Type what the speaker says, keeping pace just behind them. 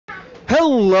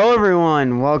Hello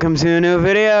everyone, welcome to a new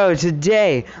video.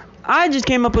 Today, I just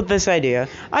came up with this idea.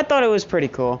 I thought it was pretty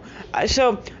cool.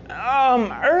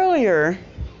 Earlier,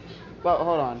 well,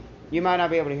 hold on. You might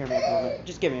not be able to hear me at the moment.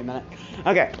 Just give me a minute.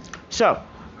 Okay, so,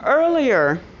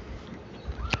 earlier,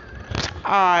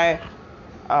 a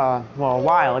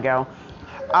while ago,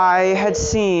 I had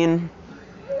seen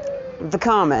the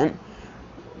comment,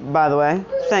 by the way,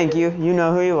 thank you, you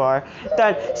know who you are,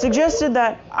 that suggested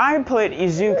that I put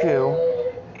Izuku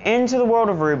into the world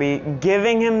of Ruby,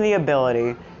 giving him the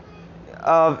ability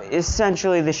of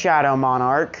essentially the Shadow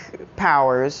Monarch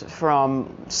powers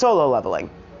from solo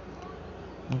leveling.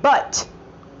 But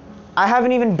I have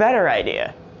an even better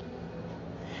idea.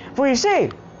 For you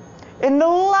see, in the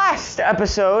last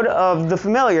episode of The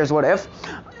Familiars What If,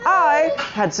 I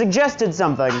had suggested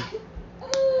something.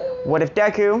 What if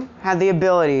Deku had the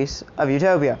abilities of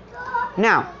Utopia?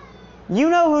 Now, you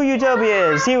know who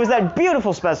Utopia is. He was that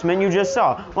beautiful specimen you just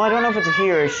saw. Well, I don't know if it's a he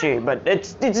or a she, but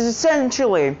it's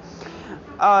essentially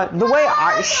the way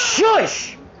I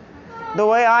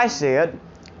see it.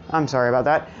 I'm sorry about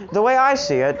that. The way I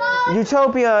see it,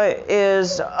 Utopia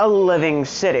is a living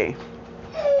city.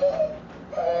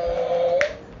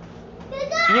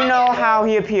 You know how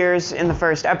he appears in the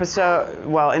first episode,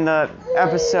 well, in the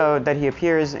episode that he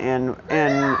appears in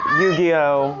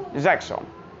Yu-Gi-Oh! Zexal.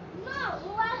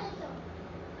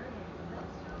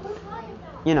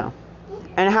 You know.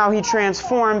 And how he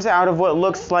transforms out of what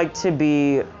looks like to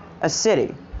be a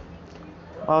city.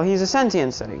 Well, he's a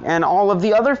sentient city, and all of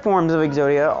the other forms of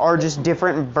Exodia are just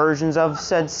different versions of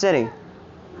said city.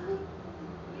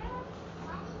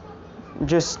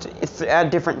 Just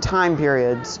at different time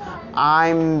periods.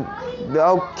 Okay,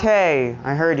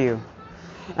 I heard you.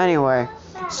 Anyway,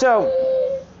 so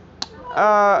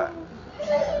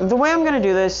the way I'm gonna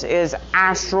do this is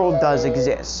Astral does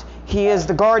exist. He is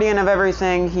the guardian of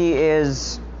everything. He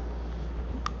is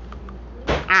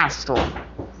Astral,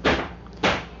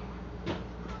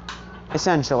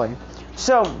 essentially.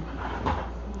 So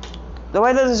the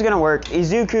way that this is gonna work,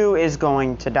 Izuku is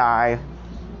going to die,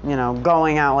 you know,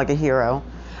 going out like a hero.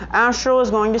 Astral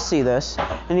is going to see this,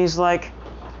 and he's like,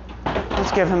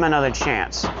 let's give him another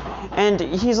chance. And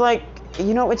he's like,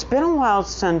 you know, it's been a while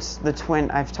since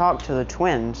I've talked to the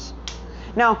twins.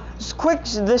 Now,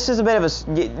 this is a bit of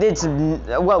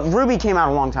well, Ruby came out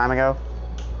a long time ago.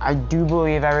 I do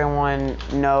believe everyone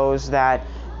knows that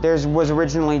there was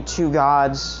originally two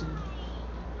gods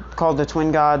called the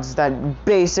twin gods that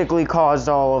basically caused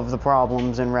all of the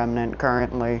problems in Remnant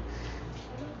currently.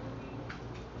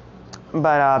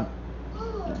 But,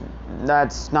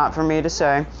 that's not for me to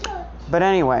say. But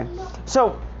anyway,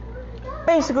 so,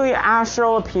 basically,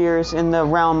 Astral appears in the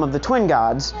realm of the twin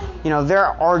gods. You know, they're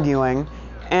arguing,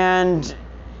 and,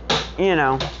 you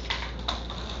know,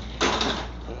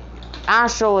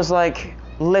 Astral is like,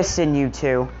 listen, you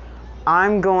two,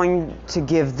 I'm going to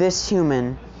give this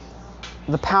human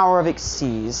the power of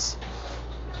Xyz.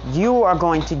 You are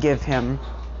going to give him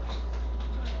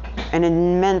an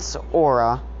immense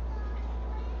aura,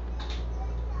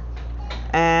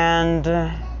 and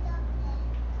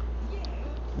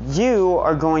you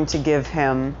are going to give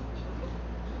him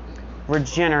aura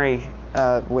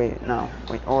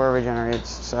regenerates,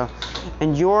 so,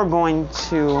 and you're going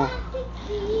to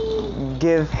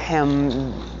give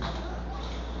him,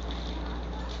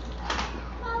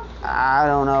 I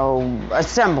don't know, a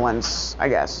semblance, I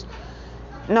guess.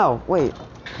 No, wait,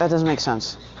 that doesn't make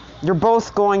sense. You're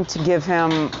both going to give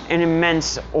him an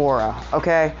immense aura,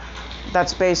 okay?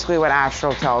 That's basically what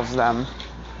Astral tells them.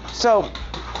 So,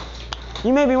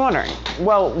 you may be wondering,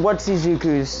 well, what's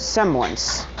Izuku's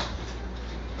semblance?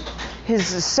 His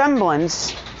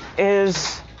semblance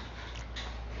is,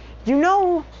 you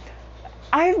know,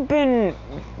 I've been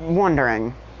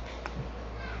wondering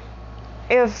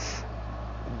if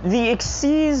the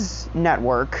Xyz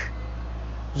network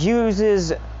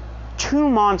uses two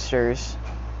monsters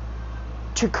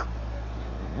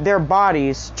their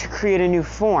bodies to create a new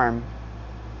form,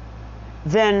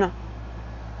 then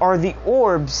are the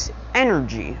orbs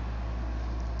energy?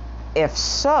 If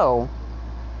so,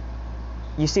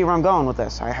 you see where I'm going with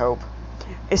this, I hope.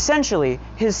 Essentially,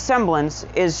 his semblance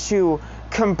is to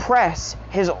compress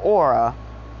his aura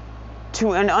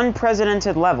to an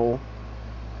unprecedented level,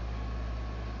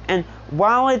 and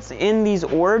while it's in these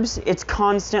orbs, it's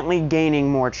constantly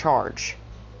gaining more charge.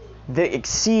 The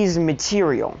Xyz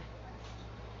material,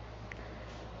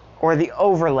 or the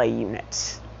overlay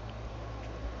unit.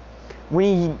 When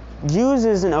he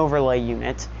uses an overlay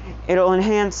unit, it'll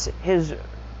enhance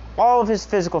all of his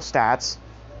physical stats,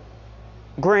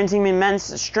 granting him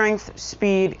immense strength,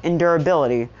 speed, and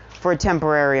durability for a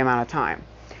temporary amount of time.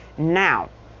 Now,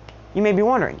 you may be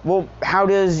wondering, well, how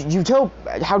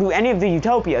do any of the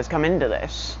utopias come into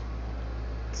this?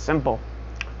 It's simple.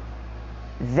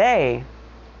 They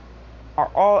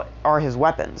are his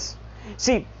weapons.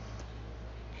 See,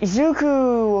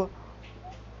 Izuku,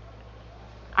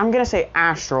 I'm gonna say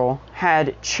Astral,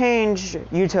 had changed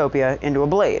Utopia into a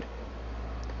blade.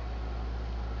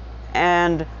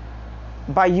 And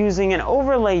by using an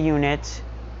overlay unit,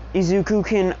 Izuku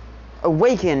can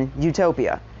awaken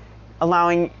Utopia,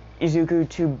 allowing Izuku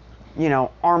to,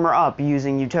 armor up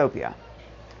using Utopia.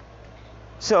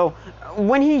 So,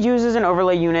 when he uses an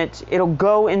overlay unit, it'll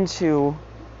go into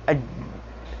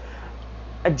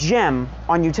a gem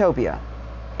on Utopia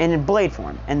in blade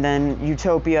form, and then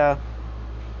Utopia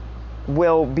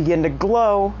will begin to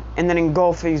glow and then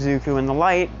engulf Izuku in the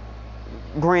light,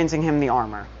 granting him the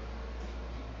armor.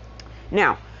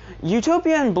 Now,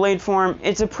 Utopia in blade form,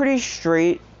 it's a pretty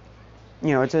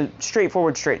it's a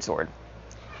straightforward straight sword.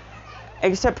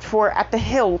 Except for at the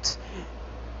hilt,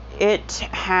 it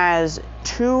has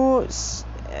two,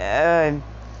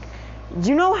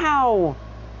 you know how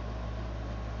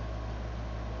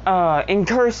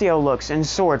Incursio looks in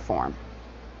sword form?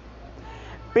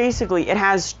 Basically, it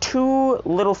has two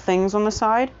little things on the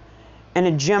side and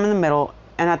a gem in the middle,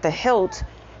 and at the hilt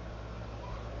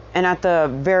and at the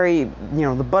very,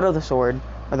 the butt of the sword,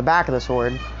 or the back of the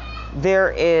sword, there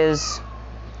is,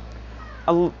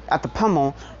 at the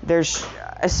pommel, there's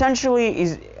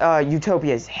essentially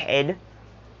Utopia's head,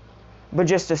 but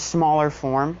just a smaller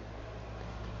form.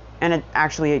 And it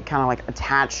actually kind of like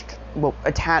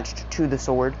attached to the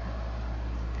sword.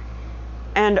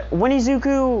 And when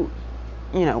Izuku,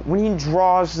 when he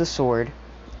draws the sword,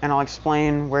 and I'll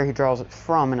explain where he draws it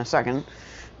from in a second,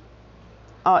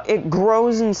 it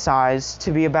grows in size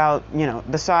to be about,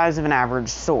 the size of an average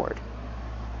sword.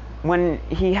 When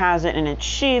he has it in its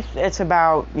sheath, it's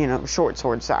about, short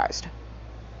sword sized,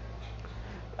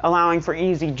 allowing for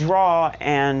easy draw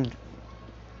and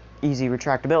easy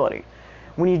retractability.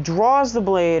 When he draws the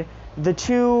blade, the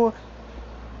two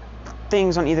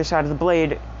things on either side of the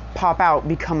blade pop out,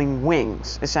 becoming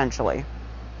wings, essentially.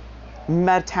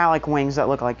 Metallic wings that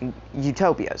look like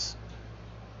Utopias.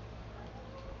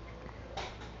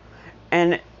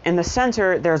 And in the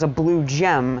center, there's a blue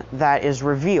gem that is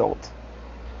revealed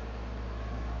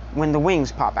when the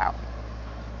wings pop out.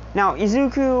 Now,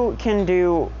 Izuku can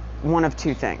do one of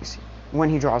two things when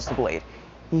he draws the blade.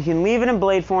 He can leave it in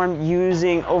blade form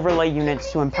using overlay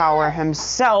units to empower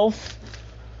himself,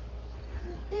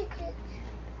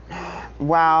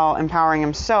 while empowering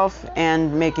himself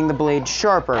and making the blade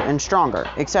sharper and stronger,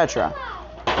 etc.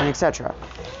 and etc.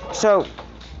 So,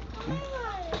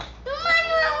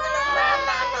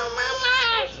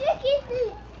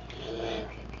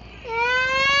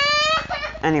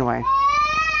 anyway,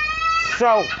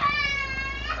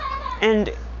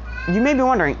 and you may be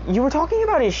wondering, you were talking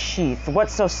about his sheath.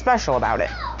 What's so special about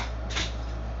it?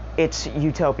 It's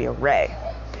Utopia Ray.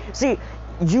 See,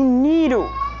 you need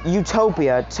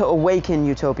Utopia to awaken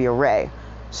Utopia Ray,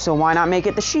 so why not make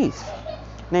it the sheath?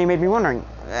 Now you may be wondering,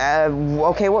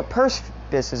 okay, what purpose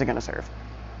is it going to serve?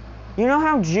 You know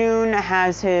how June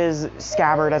has his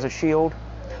scabbard as a shield?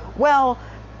 Well,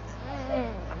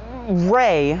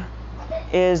 Ray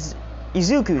is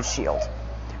Izuku's shield.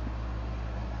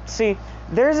 See,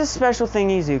 there's a special thing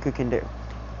Izuku can do.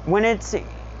 When it's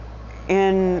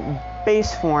in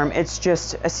base form, it's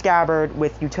just a scabbard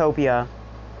with Utopia,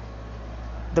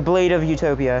 the blade of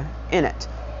Utopia, in it.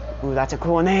 Ooh, that's a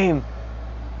cool name.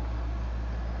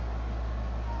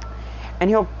 And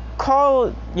he'll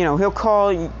call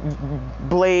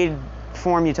blade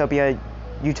form Utopia,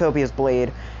 Utopia's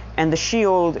blade, and the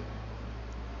shield,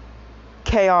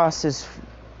 Chaos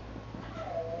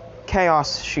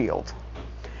shield.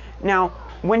 Now,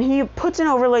 when he puts an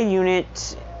overlay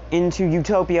unit into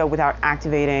Utopia without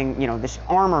activating, this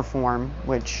armor form,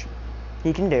 which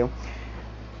he can do,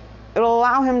 it'll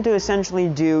allow him to essentially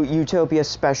do Utopia's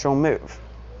special move,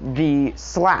 the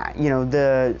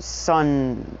the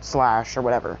sun slash or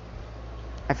whatever.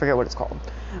 I forget what it's called.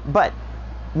 But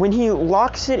when he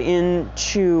locks it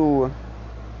into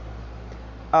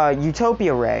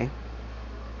Utopia Ray,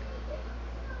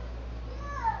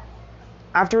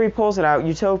 after he pulls it out,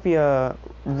 Utopia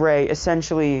Ray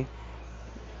essentially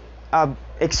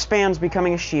expands,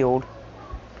 becoming a shield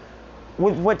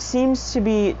with what seems to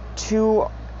be two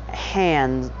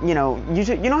hands. You know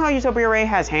how Utopia Ray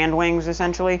has hand wings,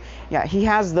 essentially? Yeah, he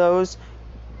has those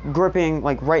gripping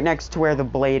like right next to where the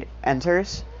blade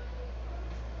enters.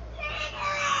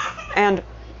 And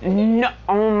no,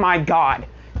 oh my god.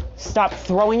 Stop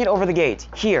throwing it over the gate.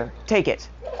 Here, take it.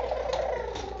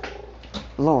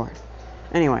 Lord.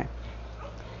 Anyway,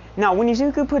 now when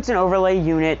Izuku puts an overlay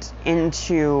unit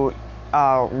into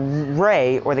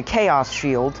Ray, or the Chaos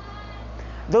Shield,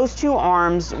 those two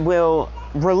arms will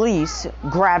release,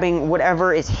 grabbing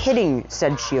whatever is hitting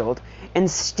said shield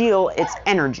and steal its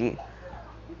energy,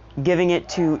 giving it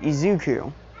to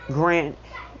Izuku, granting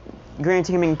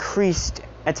him increased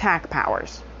attack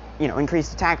powers.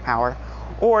 Increased attack power.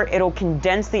 Or it'll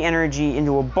condense the energy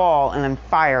into a ball and then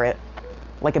fire it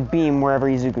like a beam wherever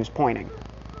Izuku's pointing.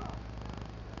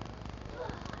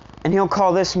 And he'll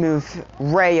call this move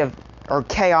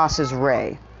Chaos's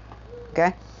Ray.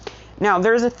 Okay? Now,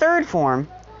 there's a third form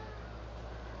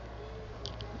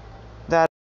that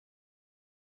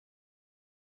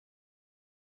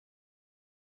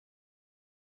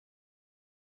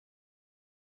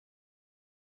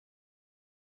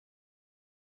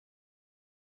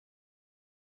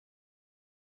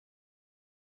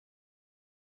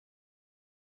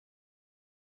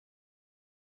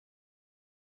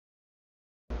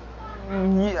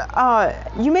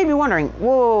you may be wondering,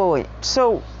 whoa,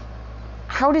 so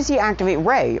how does he activate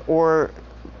Ray, or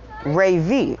Ray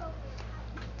V?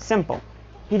 Simple.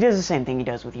 He does the same thing he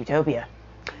does with Utopia.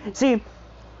 See,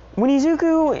 when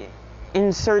Izuku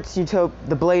inserts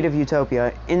the blade of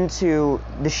Utopia into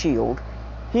the shield,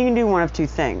 he can do one of two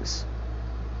things.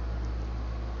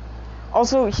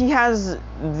 Also, he has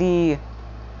the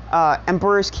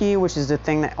Emperor's Key, which is the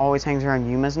thing that always hangs around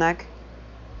Yuma's neck,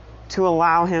 to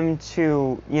allow him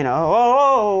to,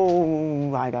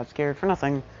 oh, I got scared for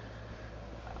nothing.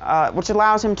 Which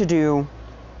allows him to do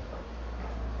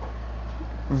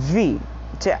V,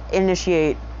 to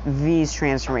initiate V's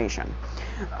transformation.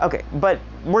 Okay, but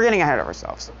we're getting ahead of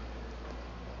ourselves.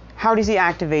 How does he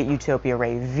activate Utopia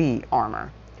Ray V armor?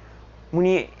 When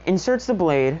he inserts the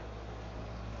blade,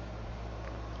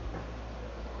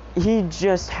 he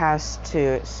just has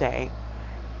to say,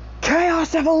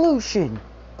 Chaos Evolution!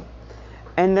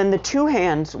 And then the two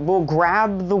hands will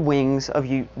grab the wings of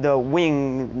the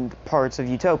winged parts of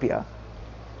Utopia,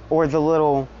 or the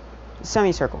little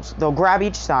semicircles. They'll grab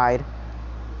each side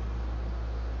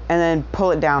and then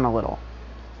pull it down a little.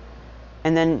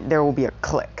 And then there will be a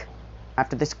click.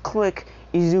 After this click,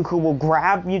 Izuku will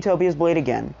grab Utopia's blade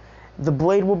again. The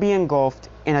blade will be engulfed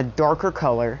in a darker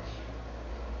color.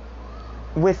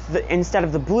 Instead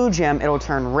of the blue gem, it'll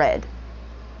turn red.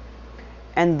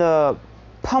 And the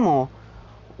pummel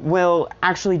will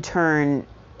actually turn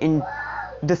in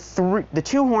the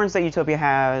two horns that Utopia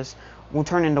has will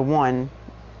turn into one,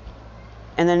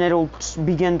 and then it'll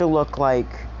begin to look like,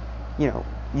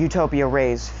 Utopia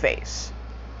Ray's face.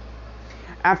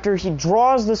 After he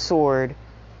draws the sword,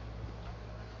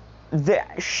 the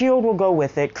shield will go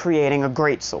with it, creating a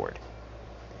great sword.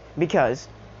 Because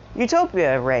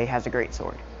Utopia Ray has a great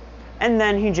sword. And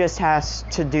then he just has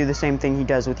to do the same thing he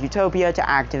does with Utopia to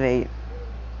activate,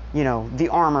 the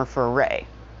armor for Ray.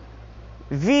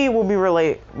 V will be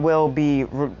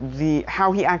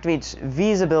how he activates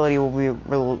V's ability will be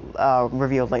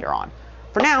revealed later on.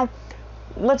 For now,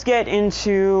 let's get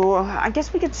into, I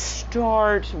guess we could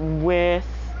start with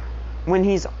when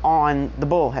he's on the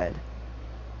bullhead.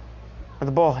 Or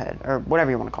the bullhead, or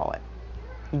whatever you want to call it.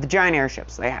 The giant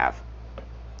airships they have.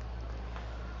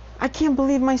 I can't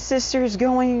believe my sister's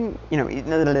going,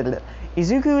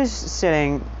 Izuku is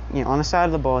sitting, on the side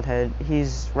of the bullhead.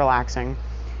 He's relaxing,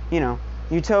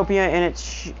 Utopia in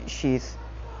its sheath.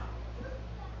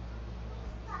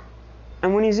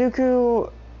 And when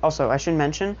Izuku, also, I should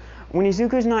mention, when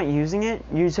Izuku's not using it,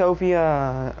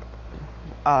 Utopia,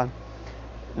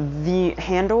 the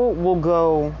handle will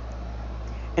go,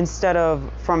 instead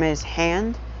of from his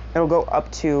hand, it'll go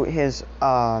up to his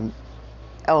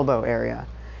elbow area.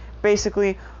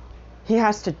 Basically, he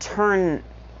has to turn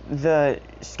the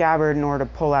scabbard in order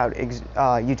to pull out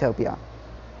Utopia.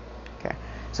 Okay,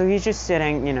 so he's just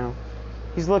sitting,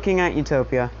 he's looking at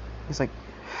Utopia. He's like,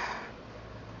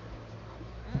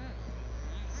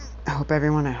 I hope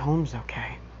everyone at home's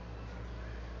okay.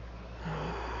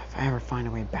 If I ever find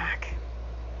a way back.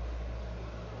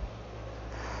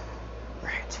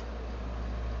 Right.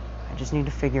 I just need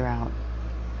to figure out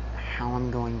how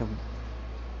I'm going to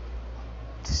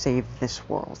save this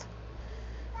world.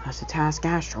 That's the task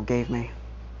Astro gave me.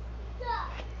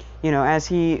 As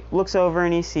he looks over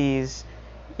and he sees,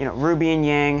 Ruby and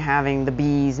Yang having the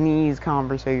bee's knees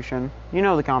conversation.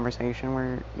 The conversation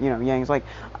where, Yang's like,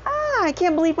 I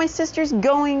can't believe my sister's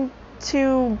going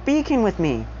to Beacon with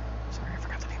me. Sorry, I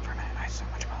forgot the name for a minute. I so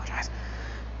much apologize.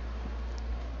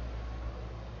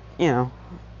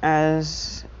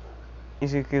 As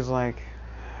Izuku's like,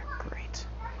 great.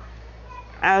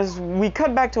 As we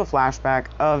cut back to a flashback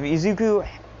of Izuku,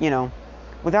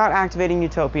 without activating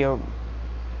Utopia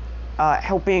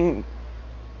helping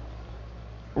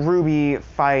Ruby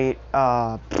fight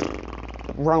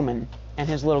Roman and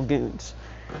his little goons.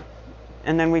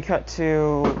 And then we cut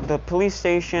to the police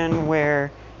station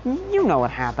where you know what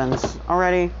happens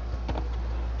already.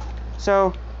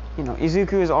 So, you know,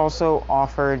 Izuku is also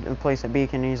offered a place at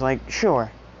Beacon, and he's like,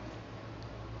 sure.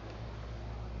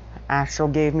 Astral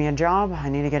gave me a job, I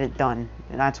need to get it done.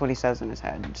 And that's what he says in his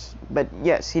head. But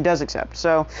yes, he does accept.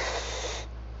 So,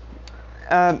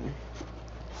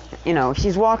 you know,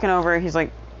 he's walking over, he's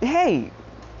like, hey,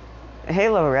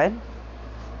 Halo Red.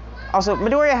 Also,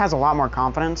 Midoriya has a lot more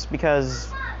confidence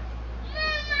because...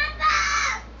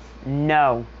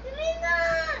 No.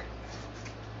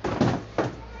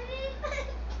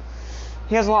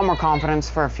 He has a lot more confidence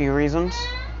for a few reasons.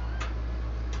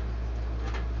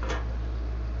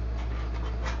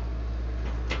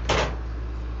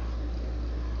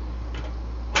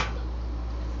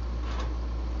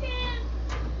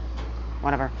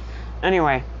 Whatever.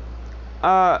 Anyway.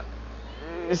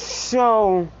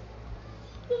 So...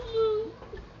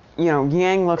 You know,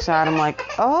 Yang looks at him like,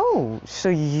 oh, so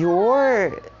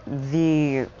you're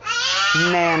the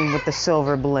man with the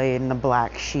silver blade and the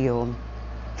black shield.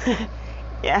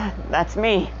 Yeah, that's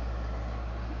me.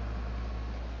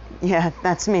 Yeah,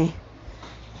 that's me.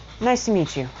 Nice to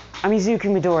meet you. I'm Izuku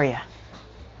Midoriya.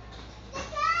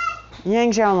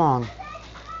 Yang Xiaolong.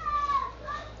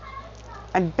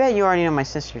 I bet you already know my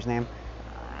sister's name.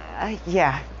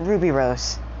 Yeah, Ruby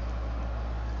Rose.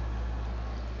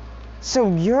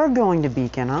 So you're going to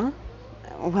Beacon, huh?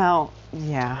 Well,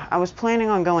 yeah, I was planning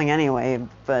on going anyway,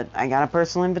 but I got a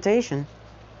personal invitation.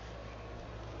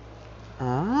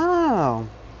 Oh.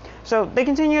 So they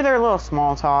continue their little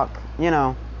small talk, you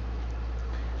know,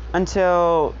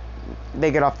 until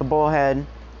they get off the bullhead.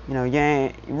 You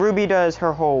know, Ruby does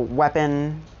her whole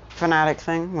weapon fanatic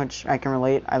thing, which I can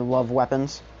relate. I love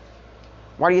weapons.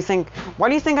 Why do you think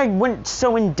I went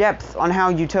so in depth on how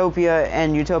Utopia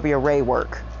and Utopia Ray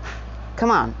work? Come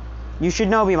on, you should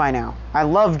know me by now. I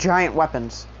love giant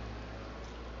weapons.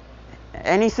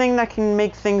 Anything that can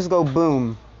make things go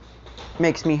boom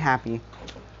makes me happy.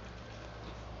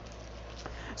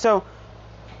 So,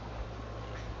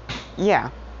 yeah.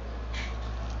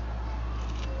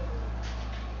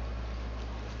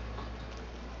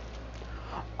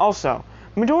 Also,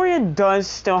 Midoriya does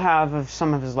still have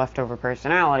some of his leftover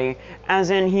personality,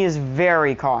 as in he is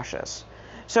very cautious.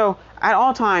 So, at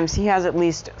all times, he has at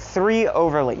least 3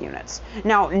 overlay units.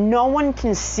 Now, no one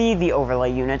can see the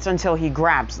overlay units until he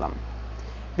grabs them.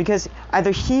 Because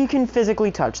either he can physically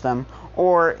touch them,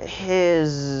 or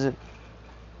they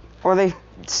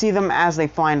see them as they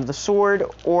find the sword,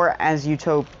 or as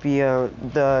Utopia,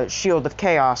 the Shield of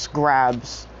Chaos,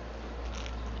 grabs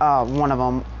one of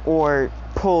them, or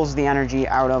pulls the energy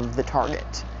out of the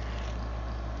target.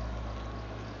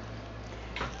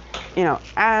 You know,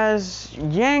 as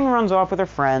Yang runs off with her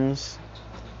friends,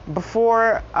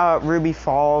 before Ruby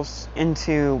falls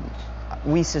into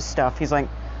Whis' stuff, he's like,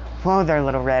 whoa there,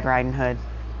 Little Red Riding Hood.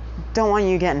 Don't want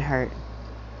you getting hurt.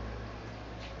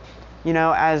 You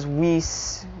know, as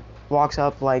Whis walks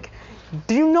up like,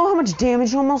 do you know how much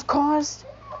damage you almost caused?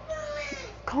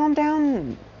 Calm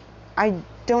down. I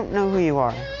don't know who you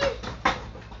are.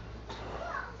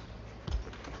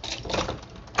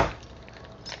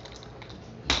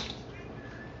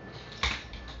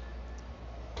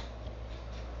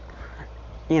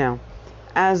 You know,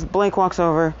 as Blake walks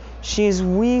over, she's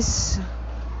Whis.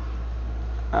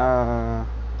 I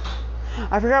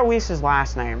forgot Whis'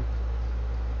 last name.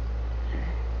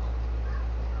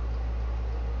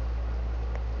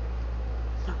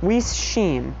 Whis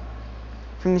Sheen,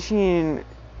 from the Sheen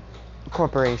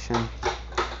Corporation.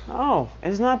 Oh,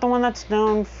 isn't that the one that's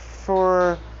known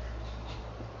for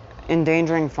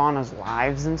endangering fauna's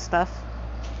lives and stuff?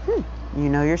 You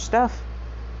know your stuff.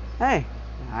 Hey,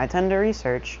 I tend to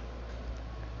research.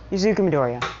 Izuku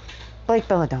Midoriya. Blake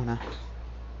Belladonna.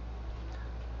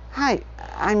 Hi,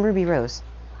 I'm Ruby Rose.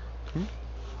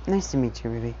 Nice to meet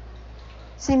you, Ruby.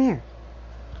 Same here.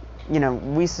 You know,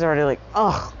 we started like,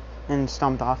 ugh, and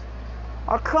stomped off.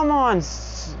 Oh, come on.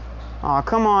 Oh,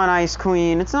 come on, Ice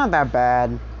Queen. It's not that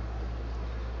bad.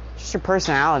 Just your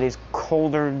personality is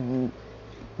colder.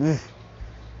 It's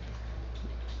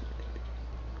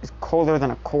colder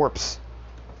than a corpse.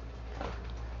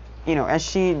 You know, as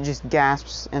she just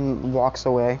gasps and walks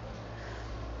away.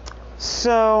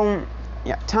 So,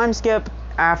 yeah, time skip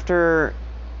after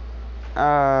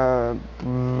the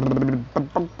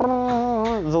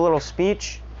little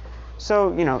speech.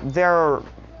 So, you know, they're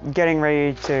getting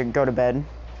ready to go to bed.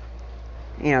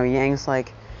 You know, Yang's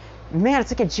like, man,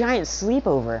 it's like a giant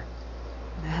sleepover.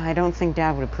 I don't think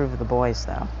Dad would approve of the boys,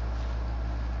 though.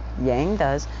 Yang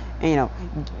does. And, you know,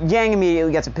 Yang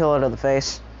immediately gets a pillow to the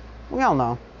face. We all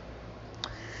know.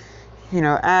 You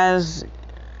know, as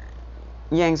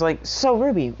Yang's like, so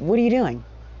Ruby, what are you doing?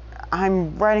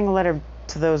 I'm writing a letter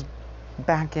to those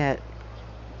back at,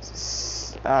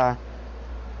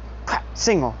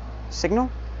 Signal?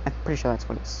 I'm pretty sure that's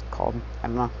what it's called. I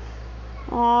don't know.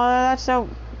 Oh, that's no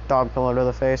dog pillow to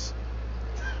the face.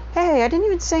 Hey, I didn't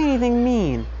even say anything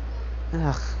mean.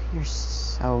 Ugh, you're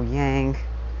so Yang.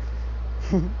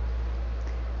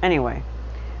 Anyway,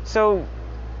 so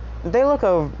they're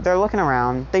looking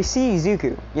around. They see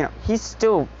Izuku. You know, he's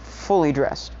still fully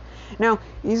dressed. Now,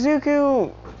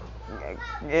 Izuku,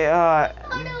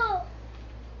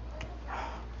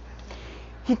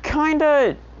 he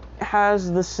kinda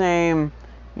has the same,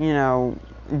 you know,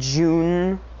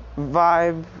 June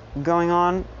vibe going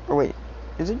on. Or wait,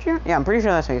 is it June? Yeah, I'm pretty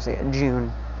sure that's how you say it,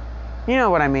 June. You know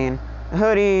what I mean. The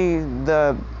hoodie,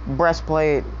 the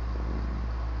breastplate,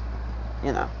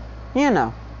 you know.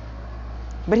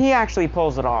 But he actually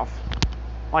pulls it off.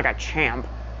 Like a champ.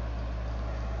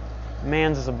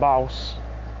 Man's is a boss.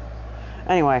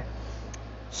 Anyway.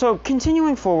 So,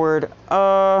 continuing forward,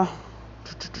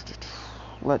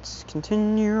 let's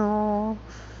continue.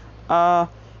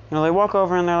 You know, they walk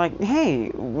over and they're like, hey,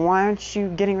 why aren't you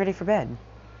getting ready for bed?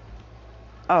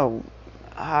 Oh,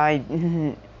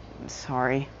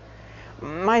 sorry.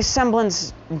 My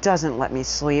semblance doesn't let me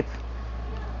sleep.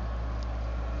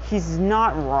 He's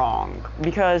not wrong,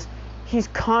 because he's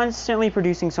constantly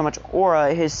producing so much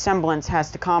aura, his semblance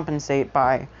has to compensate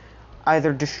by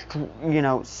either,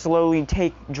 slowly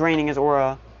draining his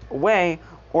aura away,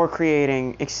 or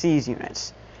creating Xyz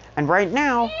units. And right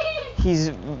now, he's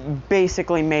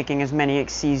basically making as many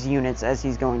Xyz units as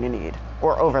he's going to need,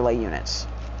 or overlay units.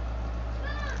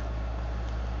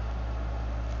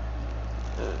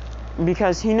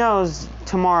 Because he knows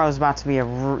tomorrow's about to be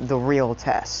the real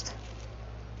test.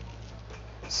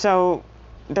 So,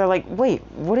 they're like, wait,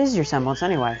 what is your semblance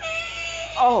anyway?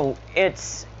 Oh,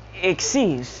 it's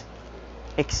Xyz.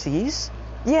 Xyz?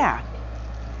 Yeah.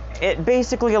 It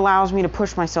basically allows me to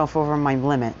push myself over my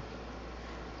limit.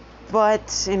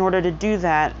 But in order to do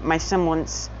that, my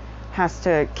semblance has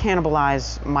to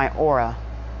cannibalize my aura,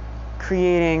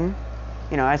 creating,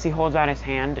 as he holds out his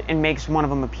hand, and makes one of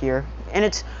them appear. And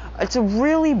it's a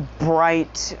really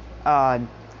bright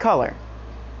color.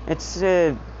 It's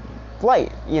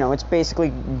light, it's basically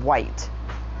white.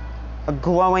 A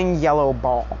glowing yellow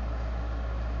ball.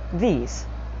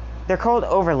 They're called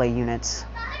overlay units.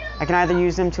 I can either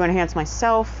use them to enhance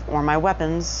myself, or my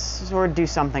weapons, or do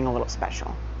something a little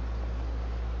special.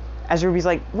 As Ruby's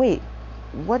like, wait,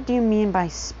 what do you mean by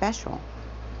special?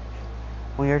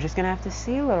 Well, you're just gonna have to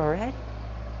see, Little Red.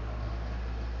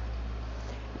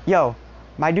 Yo,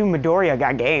 my dude Midoriya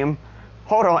got game.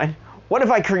 Hold on, what have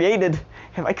I created?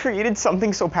 Have I created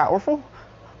something so powerful?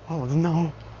 Oh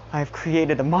no, I've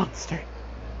created a monster.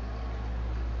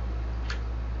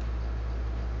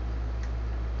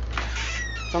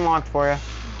 It's unlocked for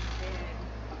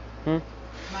you.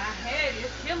 My head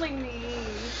is killing me.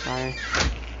 Sorry.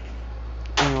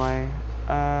 Anyway,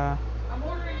 I'm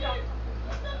ordering something.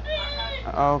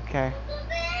 Okay.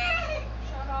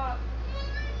 Shut up.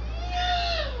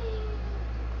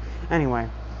 Anyway,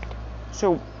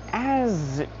 so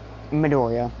as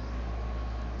Midoriya,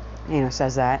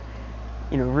 says that,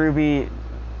 Ruby,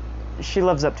 she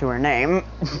lives up to her name.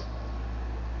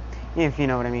 If you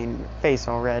know what I mean, face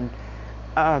all red.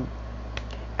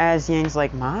 As Yang's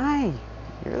like, my,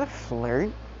 you're the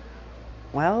flirt.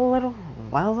 Well,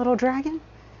 little dragon.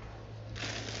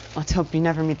 Let's hope you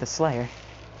never meet the Slayer.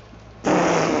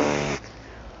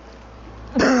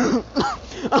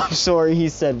 I'm sorry, he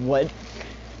said what?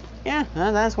 Yeah,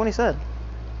 that's what he said.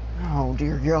 Oh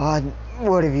dear God,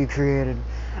 what have you created?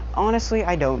 Honestly,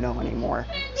 I don't know anymore.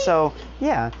 So,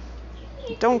 yeah,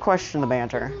 don't question the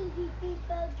banter.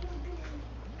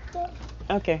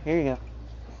 Okay, here you go.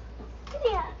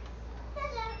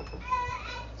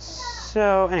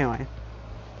 So, anyway,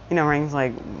 Ring's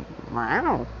like,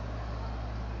 wow.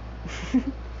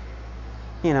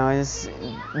 As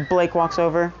Blake walks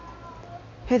over.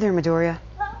 Hey there, Midoriya.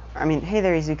 Hey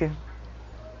there, Izuku.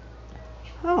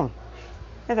 Oh,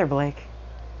 hey there, Blake.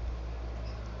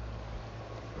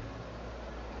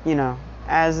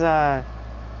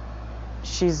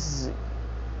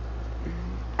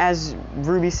 As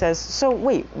Ruby says, so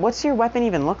wait, what's your weapon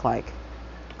even look like?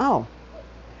 Oh,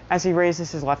 as he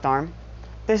raises his left arm,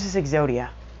 this is Exodia.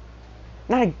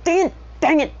 Dang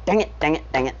it.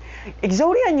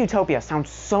 Exodia and Utopia sound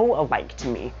so alike to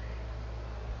me.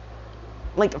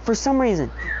 Like, for some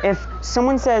reason, if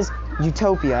someone says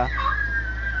Utopia,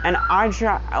 And I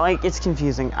try, like, it's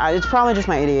confusing. It's probably just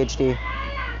my ADHD.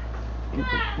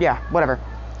 Yeah, whatever.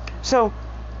 So,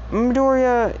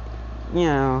 Midoriya, you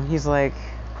know, he's like,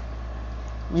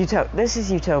 this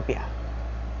is Utopia.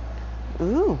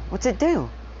 Ooh, what's it do?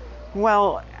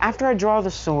 Well, after I draw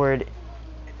the sword,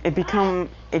 it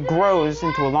grows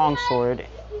into a long sword,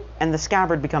 and the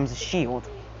scabbard becomes a shield.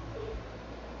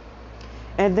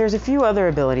 And there's a few other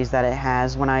abilities that it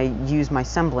has when I use my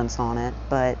semblance on it,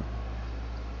 but,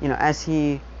 you know,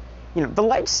 the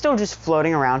light's still just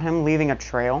floating around him, leaving a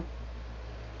trail.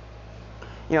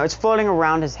 You know, it's floating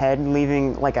around his head,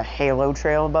 leaving, like, a halo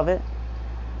trail above it.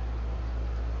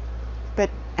 But,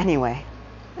 anyway,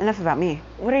 enough about me.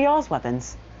 What are y'all's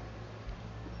weapons?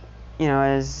 You know,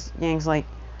 as Yang's like,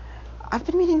 I've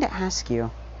been meaning to ask you.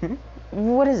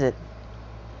 What is it?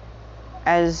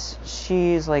 As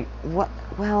she's like, what?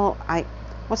 Well,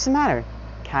 what's the matter?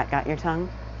 Cat got your tongue?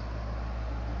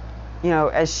 You know,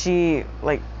 as she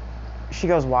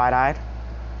goes wide-eyed.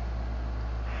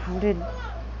 How did,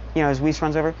 you know, as Whis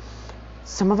runs over,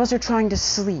 some of us are trying to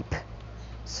sleep.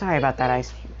 Sorry about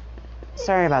that,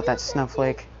 Sorry about that,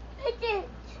 Snowflake.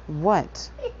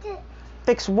 What?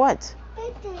 Fix what?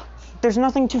 There's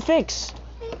nothing to fix.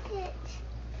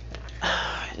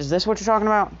 Is this what you're talking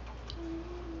about?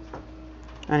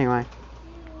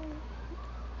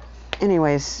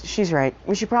 Anyways, she's right.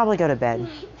 We should probably go to bed.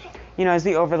 You know, as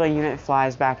the overlay unit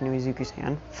flies back into Izuku's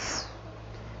hand.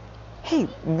 Hey,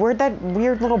 where'd that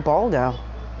weird little ball go?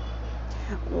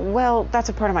 Well, that's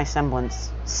a part of my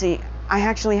semblance. See, I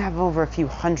actually have over a few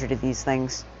hundred of these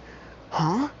things.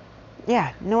 Huh?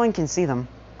 Yeah, no one can see them.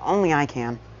 Only I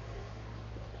can.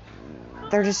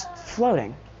 They're just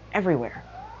floating everywhere.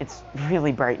 It's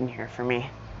really bright in here for me.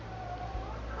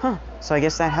 Huh, so I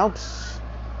guess that helps.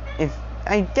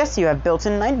 I guess you have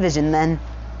built-in night vision then.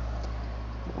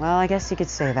 Well, I guess you could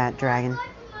say that, Dragon.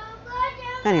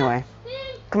 Anyway,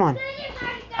 come on.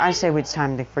 I say it's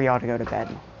time for y'all to go to bed.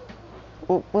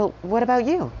 Well, what about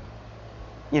you?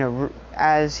 You know,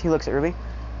 as he looks at Ruby,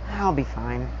 I'll be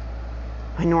fine.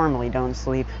 I normally don't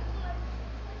sleep.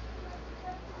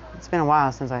 It's been a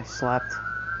while since I slept.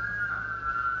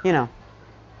 You know.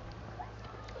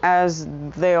 As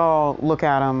they all look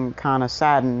at him kind of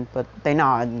saddened, but they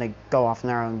nod and they go off in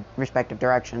their own respective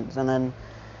directions. And then,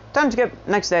 time to skip,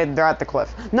 next day, they're at the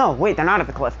cliff. No, wait, they're not at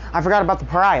the cliff. I forgot about the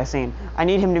Pariah scene. I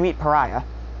need him to meet Pariah.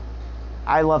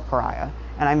 I love Pariah.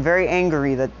 And I'm very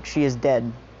angry that she is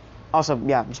dead. Also,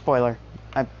 yeah, spoiler.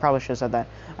 I probably should have said that.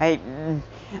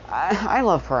 I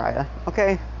love Pariah,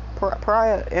 okay?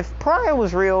 Pariah, if Pariah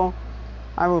was real,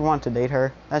 I would want to date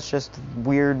her. That's just a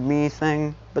weird me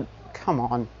thing, but come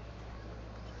on.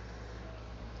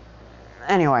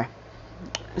 Anyway,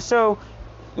 so,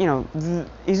 you know,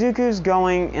 Izuku's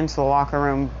going into the locker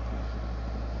room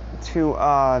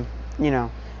to, you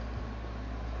know,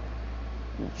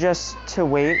 just to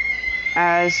wait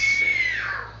as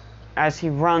he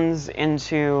runs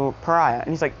into Pariah. And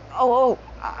he's like, oh,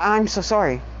 I'm so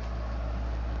sorry.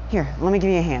 Here, let me give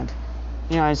you a hand.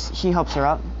 You know, as he helps her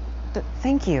up.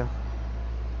 Thank you.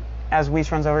 As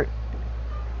Whis runs over,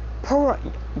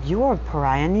 you're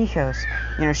Pariah Nikos.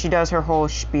 You know, she does her whole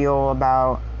spiel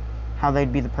about how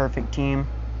they'd be the perfect team.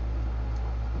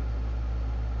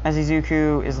 As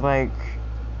Izuku is like,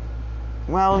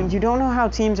 well, you don't know how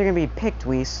teams are going to be picked,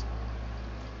 Whis.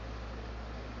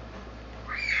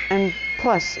 And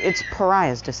plus, it's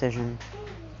Pariah's decision.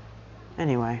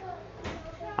 Anyway,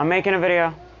 I'm making a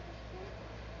video.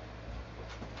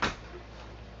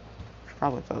 Should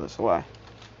probably throw this away.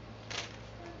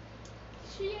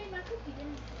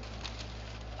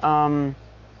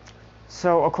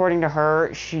 So according to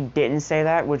her, she didn't say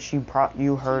that, which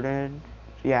you heard it.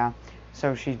 Yeah.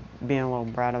 So she's being a little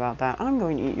brat about that. I'm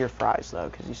going to eat your fries though,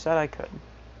 because you said I could.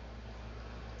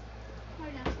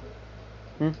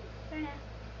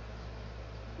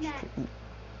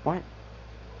 What?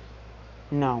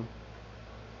 No.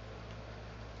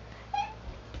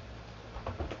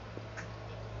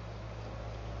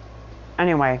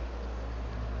 Anyway.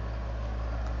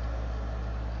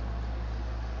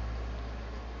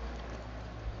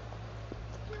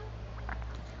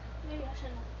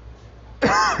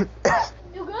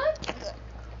 You good?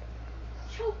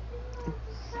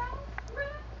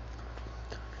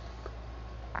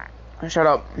 Shut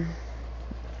up.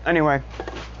 Anyway.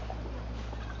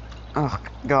 Oh,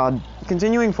 God.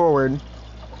 Continuing forward.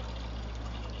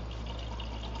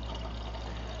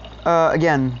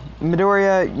 Again,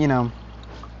 Midoriya, you know,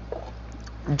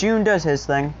 June does his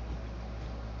thing.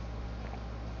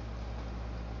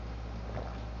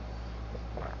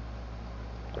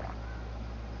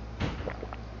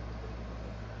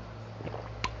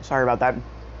 Sorry about that.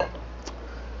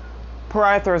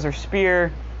 Pariah throws her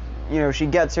spear. You know, she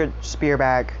gets her spear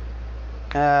back.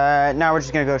 Now we're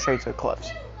just gonna go straight to the cliffs.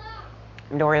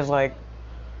 Midoriya's like,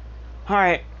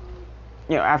 alright.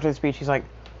 You know, after the speech, he's like,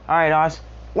 alright, Oz,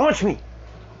 launch me!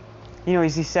 You know,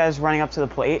 as he says, running up to the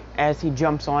plate, as he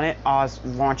jumps on it, Oz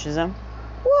launches him.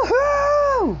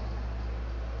 Woohoo!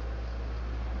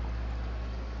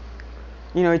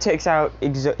 You know, he takes out,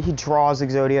 he draws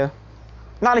Exodia.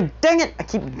 Dang it!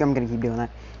 I'm gonna keep doing that.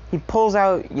 He pulls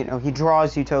out, you know, he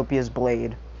draws Utopia's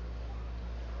blade.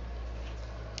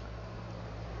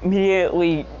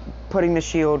 Immediately putting the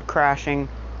shield, crashing.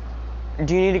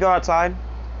 Do you need to go outside?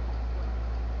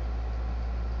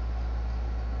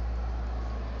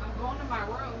 I'm going to my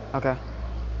room. Okay.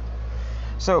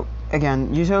 So,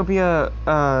 again, Utopia,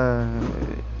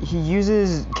 he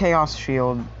uses Chaos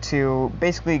Shield to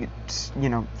basically, you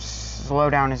know, slow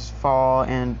down his fall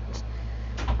and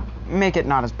make it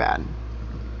not as bad.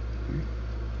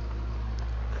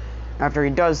 After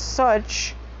he does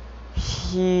such,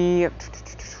 he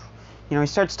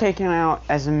starts taking out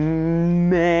as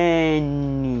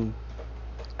many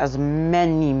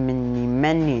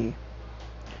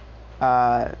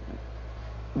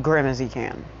Grim as he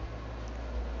can.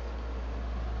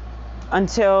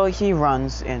 Until he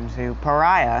runs into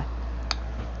Pariah.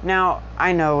 Now,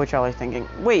 I know what y'all are thinking.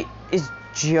 Wait, is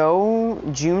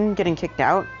June getting kicked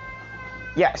out?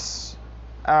 Yes.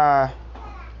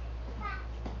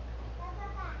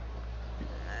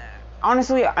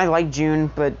 Honestly, I like June,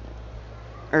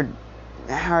 or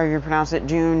how you pronounce it,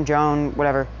 Joan,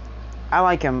 whatever. I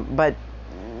like him, but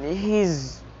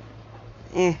he's,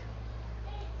 in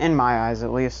my eyes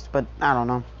at least, but I don't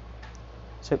know.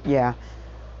 So, yeah.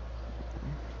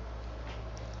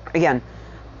 Again,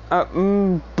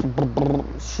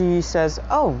 she says,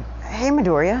 oh, hey,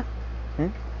 Midoriya.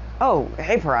 Oh,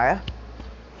 hey, Pariah.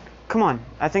 Come on,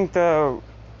 I think the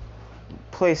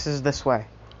place is this way.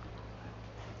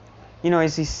 You know,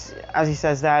 as he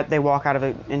says that, they walk out of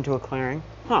it into a clearing.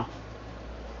 Huh.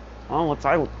 Well, looks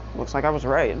like I was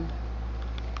right.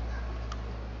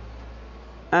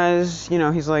 As, you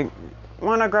know, he's like,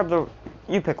 why not grab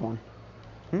you pick one.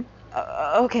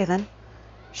 Okay then.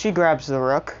 She grabs the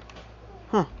rook.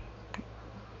 Huh.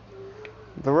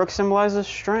 The rook symbolizes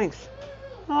strength.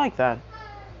 I like that.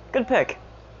 Good pick.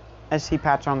 As he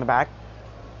pats her on the back.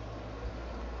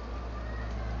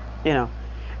 You know,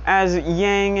 as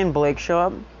Yang and Blake show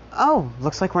up. Oh,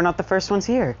 looks like we're not the first ones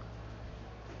here.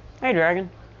 Hey, Dragon.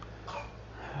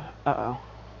 Uh-oh.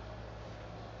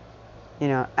 You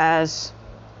know, as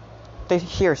they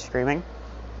hear screaming.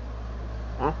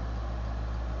 Huh?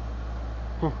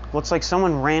 Looks like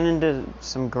someone ran into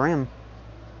some Grim.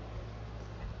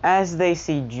 As they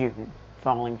see June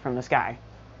falling from the sky.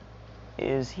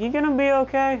 Is he gonna be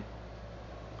okay?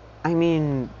 I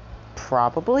mean,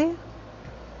 probably?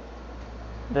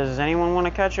 Does anyone want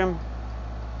to catch him?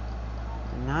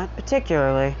 Not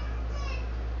particularly.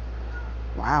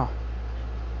 Wow.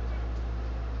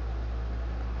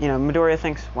 You know, Midoriya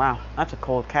thinks, wow, that's a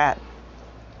cold cat.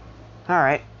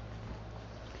 Alright.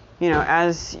 You know,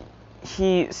 as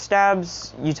he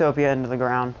stabs Utopia into the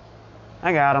ground.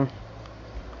 I got him.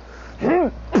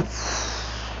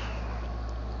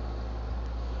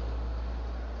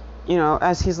 You know,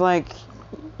 as he's like,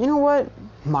 you know what?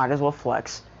 Might as well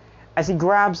flex. As he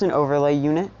grabs an overlay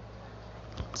unit,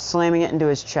 slamming it into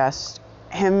his chest,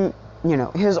 you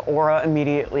know, his aura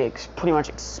immediately pretty much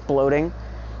exploding,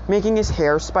 making his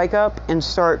hair spike up and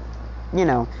start, you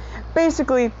know,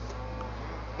 basically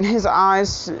his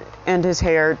eyes and his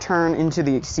hair turn into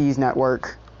the Xyz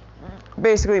network.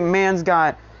 Basically, man's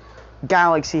got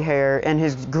galaxy hair and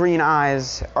his green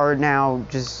eyes are now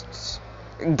just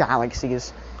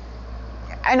galaxies.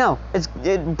 I know,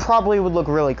 it probably would look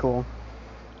really cool.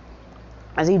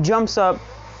 As he jumps up,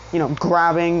 you know,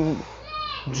 grabbing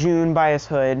June by his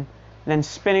hood, then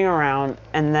spinning around,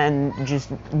 and then just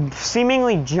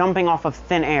seemingly jumping off of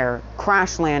thin air,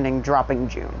 crash landing, dropping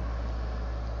June.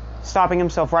 Stopping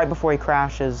himself right before he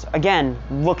crashes, again,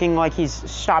 looking like he's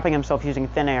stopping himself using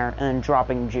thin air, and then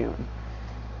dropping June.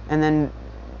 And then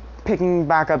picking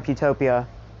back up Utopia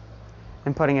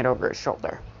and putting it over his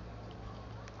shoulder.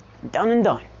 Done and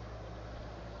done.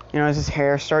 You know, as his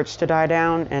hair starts to die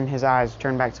down and his eyes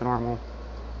turn back to normal.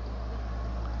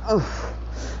 Oh,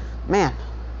 man.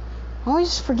 I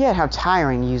always forget how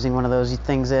tiring using one of those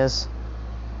things is.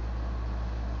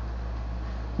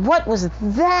 What was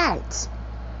that?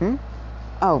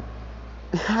 Oh,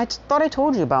 I thought I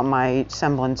told you about my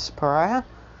semblance, Pariah.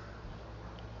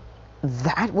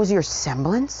 That was your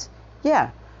semblance? Yeah.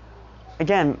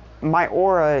 Again, my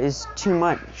aura is too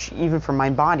much even for my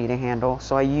body to handle,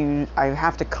 so I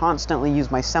have to constantly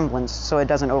use my semblance so it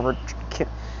doesn't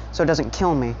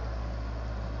kill me.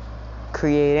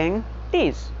 Creating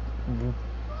these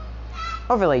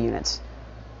overlay units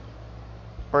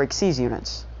or exceed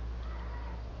units.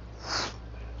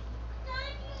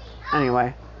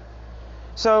 Anyway,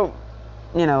 so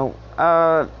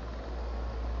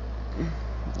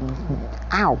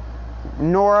ow,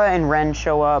 Nora and Ren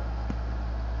show up.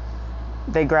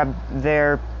 They grab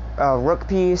their rook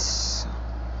piece.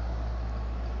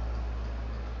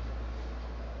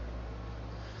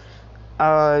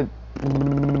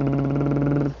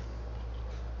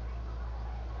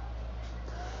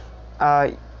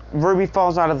 Ruby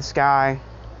falls out of the sky.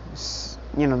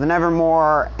 The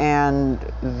Nevermore and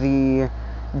the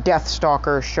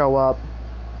Deathstalker show up.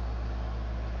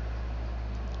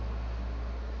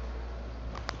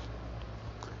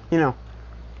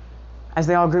 As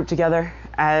they all group together,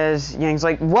 as Yang's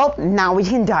like, well, now we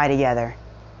can die together.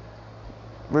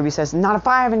 Ruby says, not if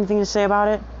I have anything to say about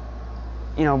it.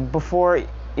 Before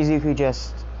Izuku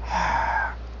just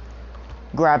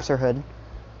grabs her hood.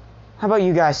 How about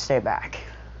you guys stay back?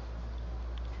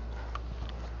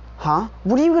 Huh?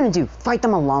 What are you gonna do? Fight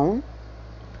them alone?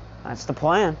 That's the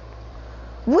plan.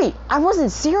 Wait, I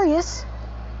wasn't serious.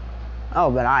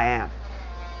 Oh, but I am.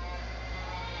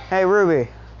 Hey, Ruby.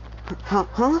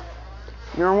 Huh?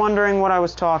 You're wondering what I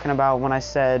was talking about when I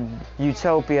said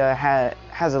Utopia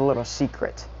has a little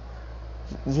secret.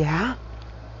 Yeah?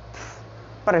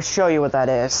 Better show you what that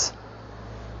is.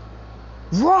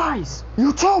 Rise!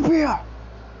 Utopia!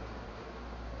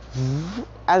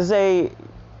 As two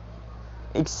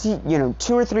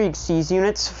or three Xyz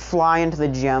units fly into the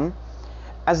gem,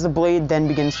 as the blade then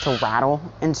begins to rattle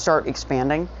and start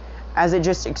expanding, as it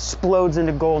just explodes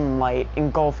into golden light,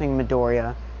 engulfing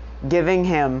Midoriya, giving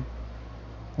him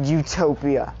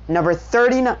Utopia. Number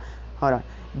 39. Hold on.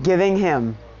 Giving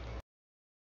him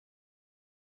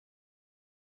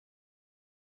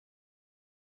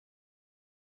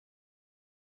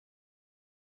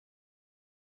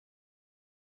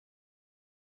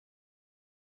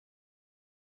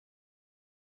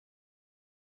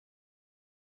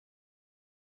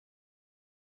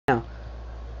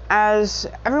as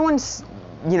everyone's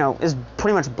is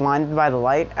pretty much blinded by the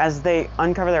light. As they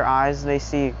uncover their eyes, they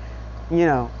see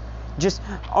just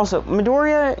also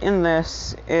Midoriya in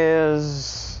this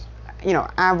is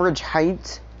average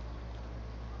height,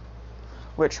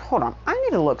 which, hold on, I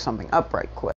need to look something up right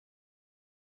quick.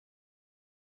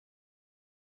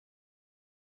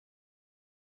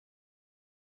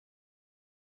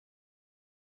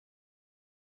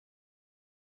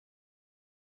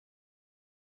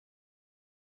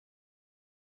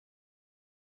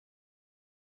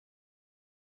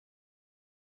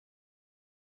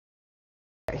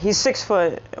 He's 6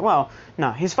 foot, well,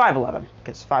 no, he's 5'11",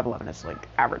 because 5'11" is like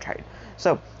average height.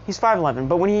 So he's 5'11",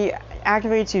 but when he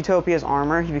activates Utopia's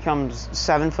armor, he becomes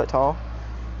 7 foot tall.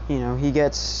 He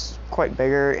gets quite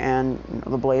bigger, and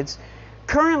the blades.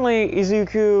 Currently,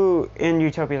 Izuku in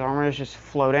Utopia's armor is just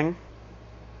floating.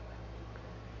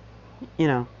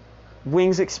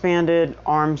 Wings expanded,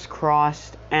 arms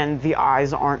crossed, and the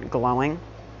eyes aren't glowing.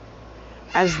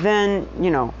 As then,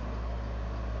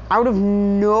 out of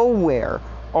nowhere,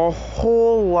 a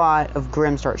whole lot of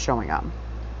Grimm starts showing up.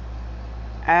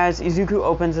 As Izuku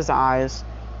opens his eyes,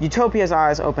 Utopia's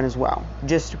eyes open as well.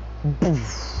 Just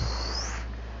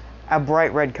a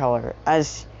bright red color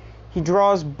as he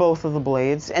draws both of the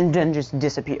blades and then just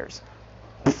disappears.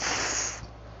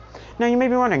 Now you may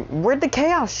be wondering, where'd the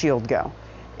Chaos Shield go?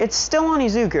 It's still on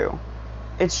Izuku.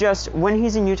 It's just when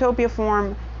he's in Utopia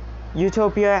form,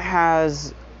 Utopia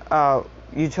has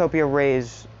Utopia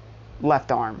Ray's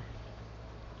left arm.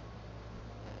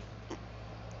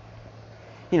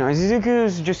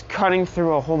 Izuku's just cutting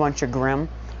through a whole bunch of Grimm.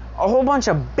 A whole bunch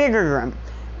of bigger Grimm.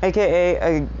 AKA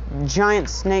a giant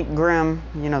snake Grimm.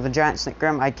 The giant snake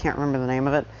Grimm. I can't remember the name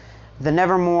of it. The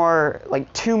Nevermore,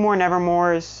 like 2 more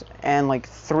Nevermores, and like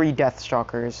 3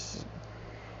 Deathstalkers.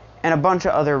 And a bunch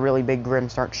of other really big Grimm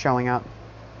start showing up.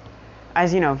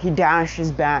 As, he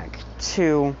dashes back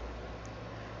to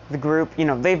the group.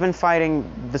 They've been fighting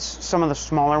some of the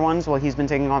smaller ones while he's been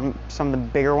taking on some of the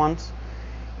bigger ones.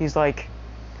 He's like,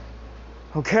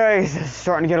 okay, this is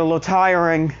starting to get a little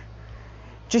tiring.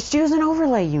 Just use an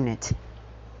overlay unit.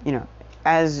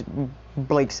 As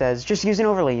Blake says, just use an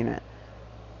overlay unit.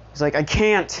 He's like, I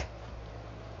can't.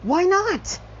 Why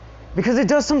not? Because it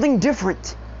does something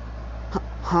different.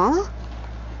 Huh?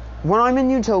 When I'm in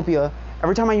Utopia,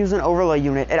 every time I use an overlay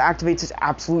unit, it activates its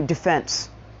absolute defense.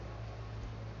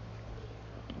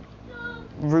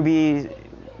 Ruby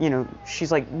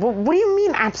she's like, what do you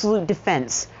mean absolute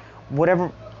defense? What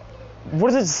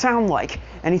does it sound like?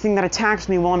 Anything that attacks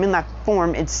me while I'm in that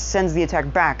form, it sends the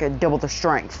attack back at double the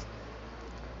strength.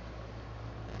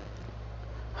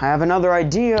 I have another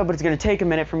idea, but it's going to take a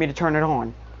minute for me to turn it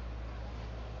on.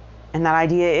 And that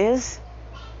idea is,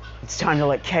 it's time to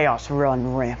let chaos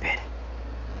run rampant.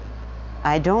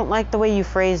 I don't like the way you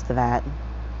phrased that.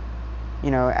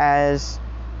 As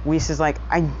Whis is like,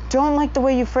 I don't like the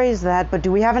way you phrased that, but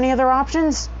do we have any other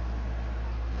options?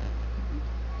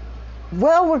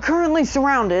 Well, we're currently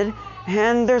surrounded,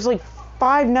 and there's like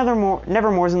 5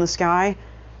 Nevermores in the sky.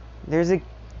 There's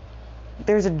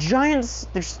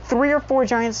 3 or 4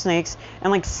 giant snakes,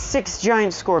 and like 6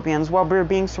 giant scorpions, while we're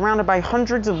being surrounded by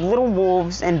hundreds of little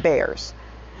wolves and bears.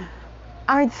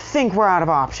 I think we're out of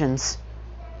options.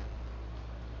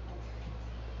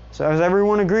 So has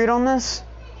everyone agreed on this?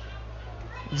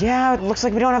 Yeah, it looks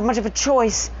like we don't have much of a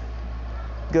choice.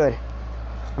 Good.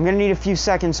 I'm gonna need a few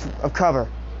seconds of cover.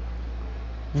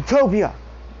 Utopia!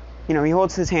 He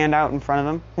holds his hand out in front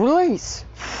of him. Release!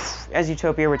 As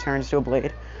Utopia returns to a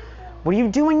blade. What are you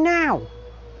doing now?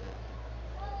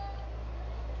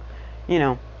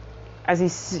 As he,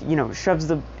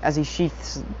 as he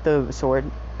sheaths the sword,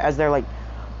 as they're like,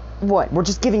 what, we're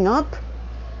just giving up?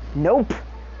 Nope.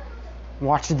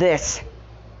 Watch this.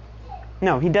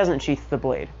 No, he doesn't sheath the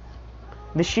blade.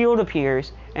 The shield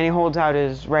appears, and he holds out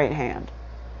his right hand.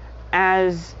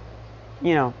 As,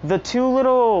 the 2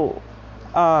 little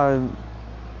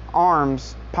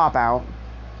arms pop out,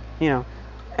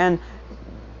 and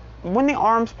when the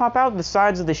arms pop out, the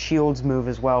sides of the shields move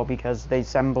as well because they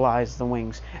symbolize the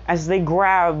wings. As they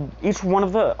grab, each one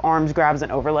of the arms grabs an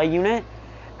overlay unit.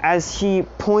 As he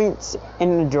points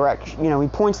in a direction, he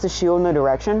points the shield in a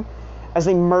direction. As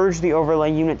they merge the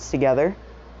overlay units together.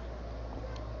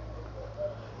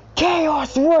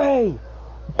 Chaos Ray!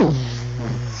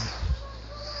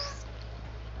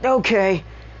 Okay,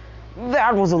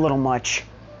 that was a little much.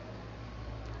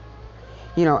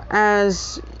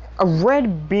 As a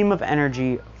red beam of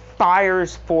energy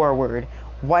fires forward,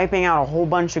 wiping out a whole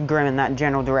bunch of Grimm in that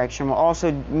general direction, while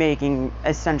also making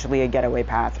essentially a getaway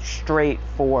path straight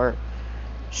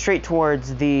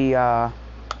towards the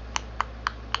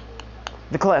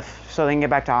cliff, so they can get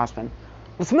back to Ospen.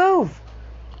 Let's move!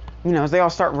 As they all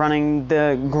start running,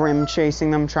 the Grimm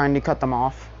chasing them, trying to cut them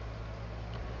off.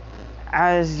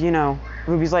 As,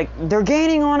 Ruby's like, they're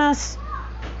gaining on us!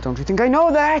 Don't you think I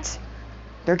know that?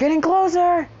 They're getting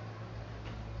closer!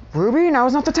 Ruby, now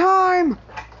is not the time!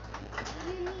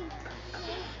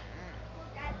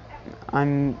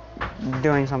 I'm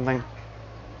doing something.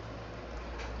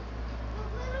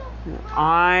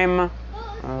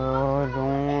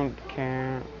 Don't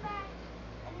care.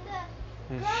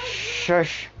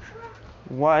 Shush.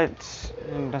 What?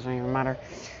 It doesn't even matter.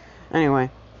 Anyway.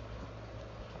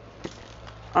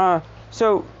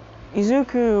 So,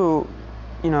 Izuku,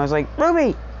 is like,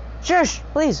 Ruby! Shush!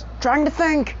 Please! Trying to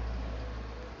think!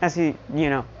 As he,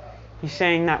 he's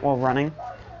saying that while running.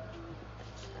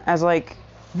 As like,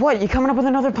 what, you coming up with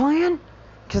another plan?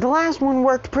 Because the last one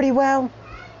worked pretty well.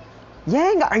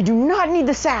 Yang, I do not need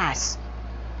the sass.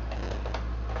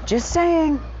 Just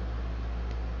saying.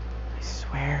 I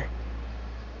swear.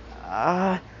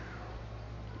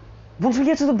 Once we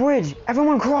get to the bridge,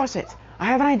 everyone cross it. I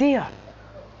have an idea.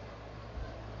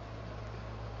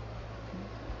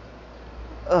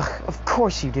 Ugh, of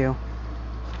course you do.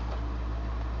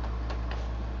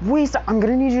 Whis, I'm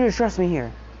gonna need you to trust me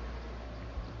here.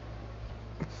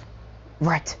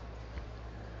 Right.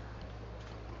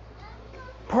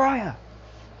 Pariah.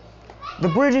 The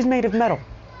bridge is made of metal.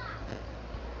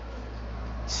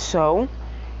 So,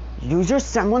 use your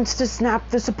semblance to snap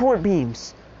the support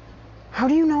beams. How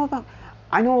do you know about...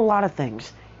 I know a lot of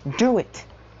things. Do it.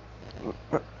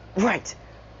 Right.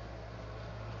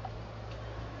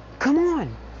 Come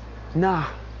on. Nah.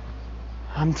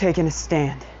 I'm taking a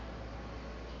stand.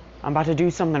 I'm about to do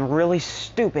something really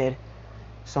stupid,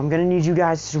 so I'm gonna need you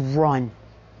guys to run.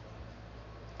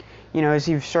 As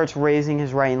he starts raising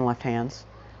his right and left hands.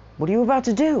 What are you about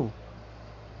to do?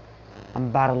 I'm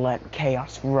about to let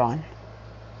chaos run.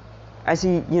 As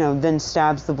he, then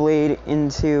stabs the blade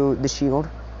into the shield.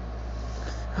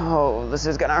 Oh, this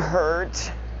is gonna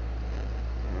hurt.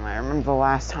 I remember the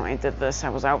last time I did this, I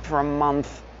was out for a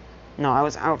month. No, I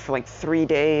was out for like 3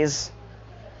 days.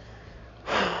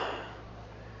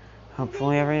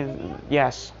 Hopefully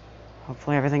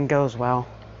everything goes well.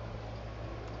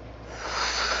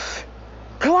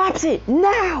 Collapse it,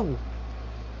 now!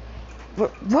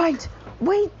 Right,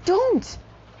 wait, don't!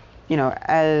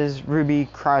 As Ruby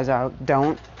cries out,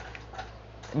 don't.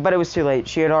 But it was too late,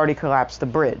 she had already collapsed the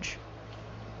bridge.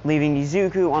 leaving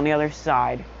Izuku on the other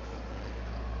side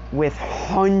with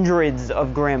hundreds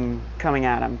of Grimm coming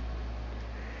at him.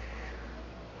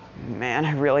 Man,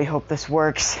 I really hope this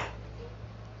works.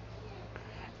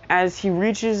 As he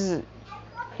reaches,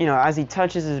 as he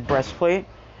touches his breastplate,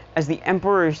 as the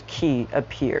Emperor's Key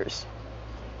appears,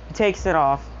 he takes it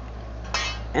off,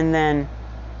 and then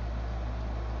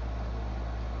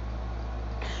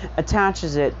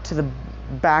attaches it to the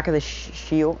back of the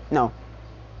shield. No.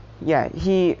 Yeah,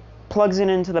 he plugs it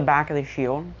into the back of the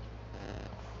shield.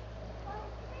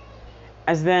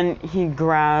 As then he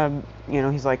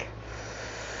he's like,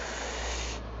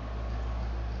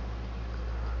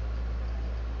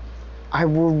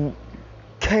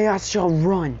 chaos shall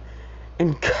run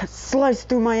and slice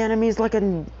through my enemies like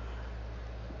a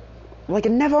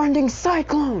never-ending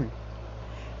cyclone.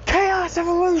 Chaos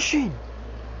evolution.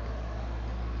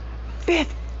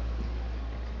 Fifth.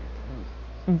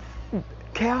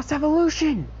 Chaos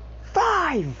evolution.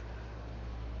 5.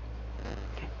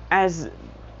 As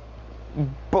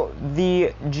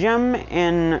the gem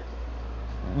in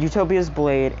Utopia's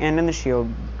blade and in the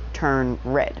shield turn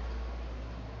red.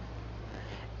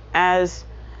 As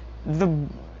the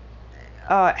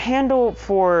handle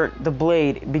for the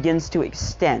blade begins to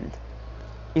extend,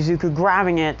 Izuku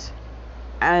grabbing it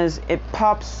as it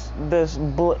pops the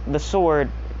sword.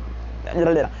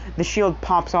 The shield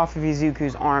pops off of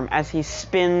Izuku's arm as he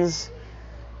spins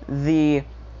the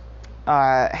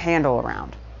handle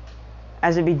around.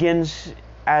 As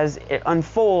it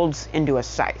unfolds into a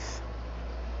scythe.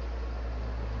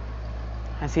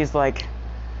 As he's like,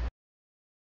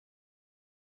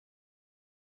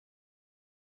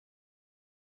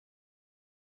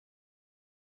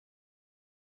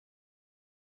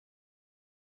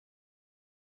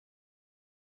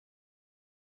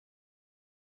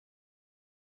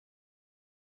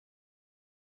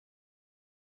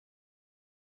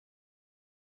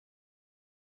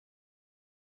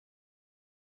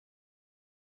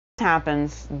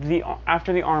 happens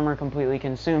after the armor completely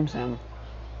consumes him.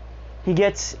 He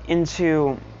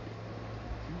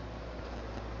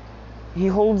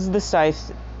holds the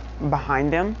scythe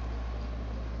behind him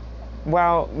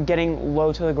while getting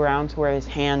low to the ground to where his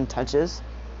hand touches,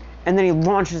 and then he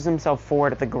launches himself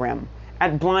forward at the Grimm.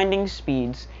 At blinding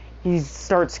speeds, he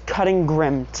starts cutting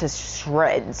Grimm to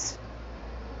shreds,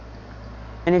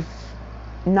 and if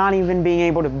not even being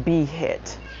able to be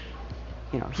hit,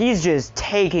 he's just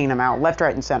taking them out left,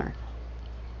 right, and center.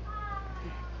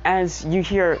 As you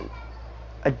hear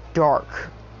a dark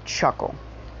chuckle.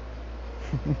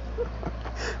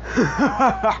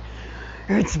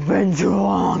 It's been too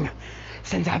long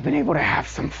since I've been able to have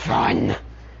some fun.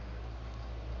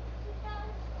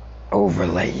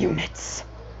 Overlay units.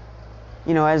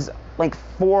 As like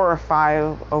 4 or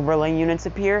 5 overlay units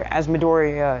appear, as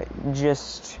Midoriya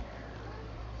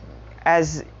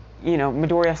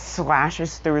Midoriya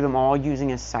slashes through them all using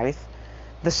his scythe.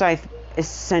 The scythe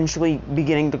essentially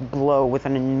beginning to glow with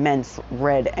an immense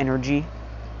red energy.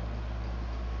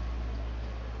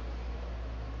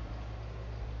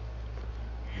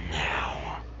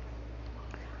 Now,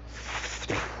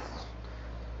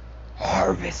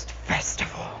 Harvest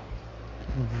Festival.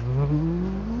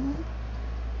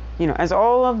 As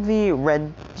all of the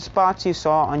red spots you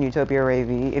saw on Utopia Ray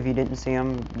V, if you didn't see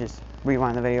them, just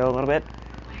rewind the video a little bit.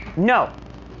 No!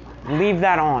 Leave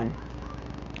that on.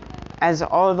 As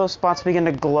all of those spots begin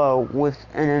to glow with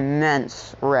an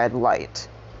immense red light.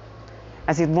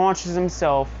 As he launches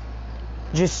himself,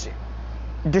 just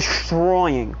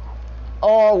destroying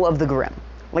all of the Grimm.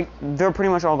 Like, they're pretty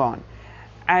much all gone.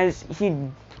 As he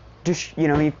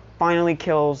finally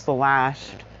kills the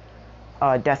last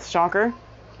Deathstalker,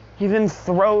 he then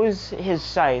throws his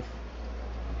scythe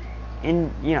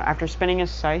after spinning his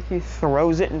scythe, he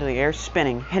throws it into the air,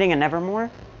 spinning, hitting a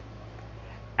Nevermore.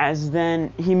 As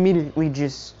then he immediately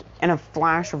in a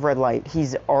flash of red light,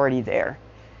 he's already there,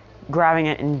 grabbing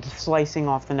it and slicing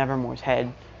off the Nevermore's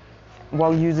head,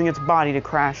 while using its body to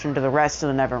crash into the rest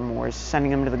of the Nevermores, sending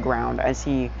them to the ground. As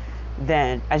you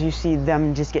see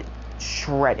them just get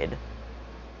shredded.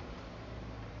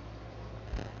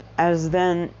 As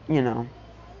then,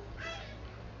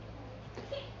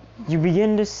 you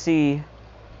begin to see,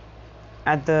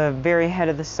 at the very head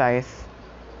of the scythe,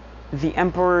 the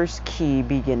Emperor's Key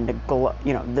begin to glow.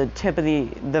 The tip of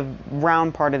the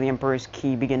round part of the Emperor's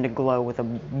Key begin to glow with a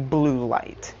blue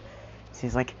light. So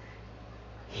he's like,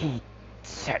 he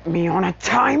set me on a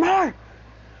timer!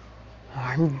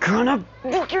 I'm gonna...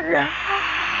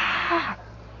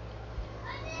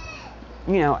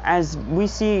 as we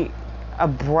see a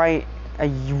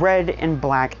red and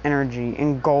black energy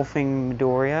engulfing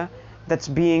Midoriya, that's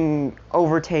being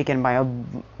overtaken by a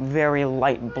very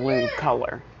light blue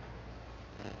color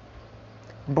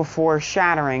before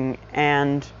shattering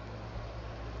and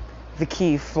the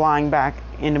key flying back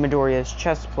into Midoriya's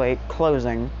chest plate,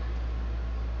 closing,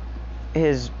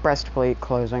 his breastplate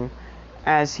closing,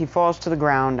 as he falls to the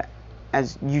ground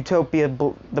as Utopia,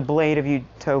 the blade of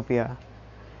Utopia,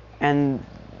 and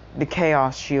the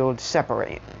Chaos Shield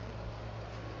separate.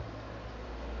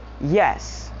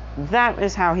 Yes, that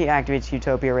is how he activates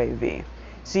Utopia Ray V.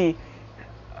 See,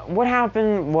 what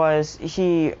happened was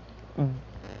he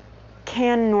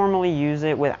can normally use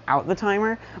it without the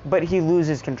timer, but he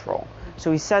loses control.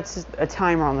 So he sets a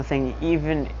timer on the thing,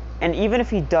 even if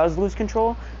he does lose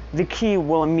control, the key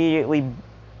will immediately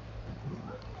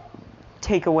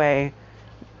take away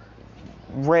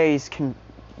Ray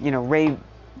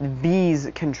V's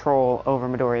control over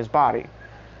Midoriya's body,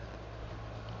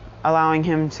 allowing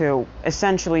him to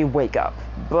essentially wake up.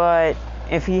 But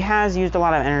if he has used a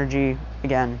lot of energy,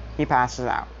 again, he passes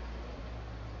out.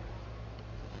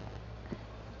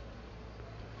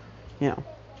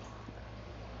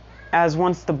 As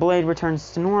once the blade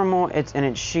returns to normal, it's in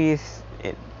its sheath,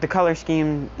 the color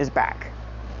scheme is back.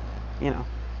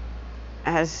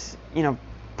 As,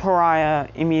 Pariah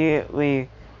immediately,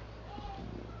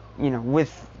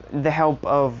 with the help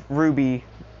of Ruby,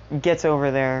 gets over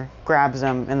there, grabs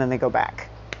them, and then they go back,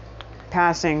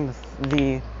 passing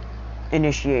the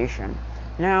initiation.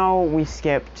 Now we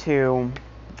skip to,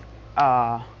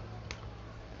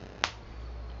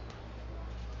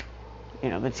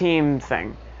 the team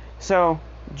thing. So,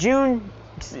 June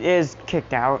is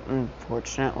kicked out,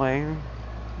 unfortunately.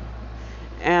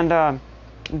 And,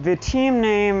 the team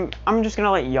name, I'm just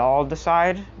gonna let y'all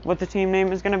decide what the team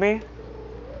name is gonna be.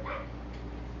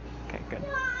 Okay, good.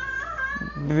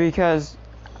 Because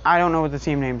I don't know what the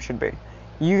team name should be.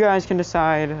 You guys can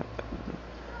decide,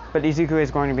 but Izuku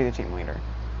is going to be the team leader.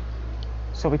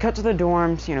 So we cut to the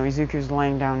dorms, Izuku's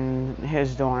laying down in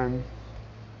his dorm.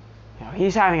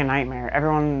 He's having a nightmare.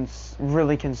 Everyone's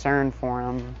really concerned for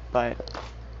him, but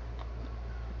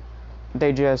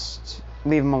they just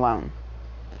leave him alone.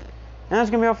 And that's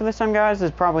gonna be all for this time, guys.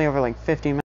 It's probably over like 50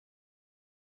 minutes.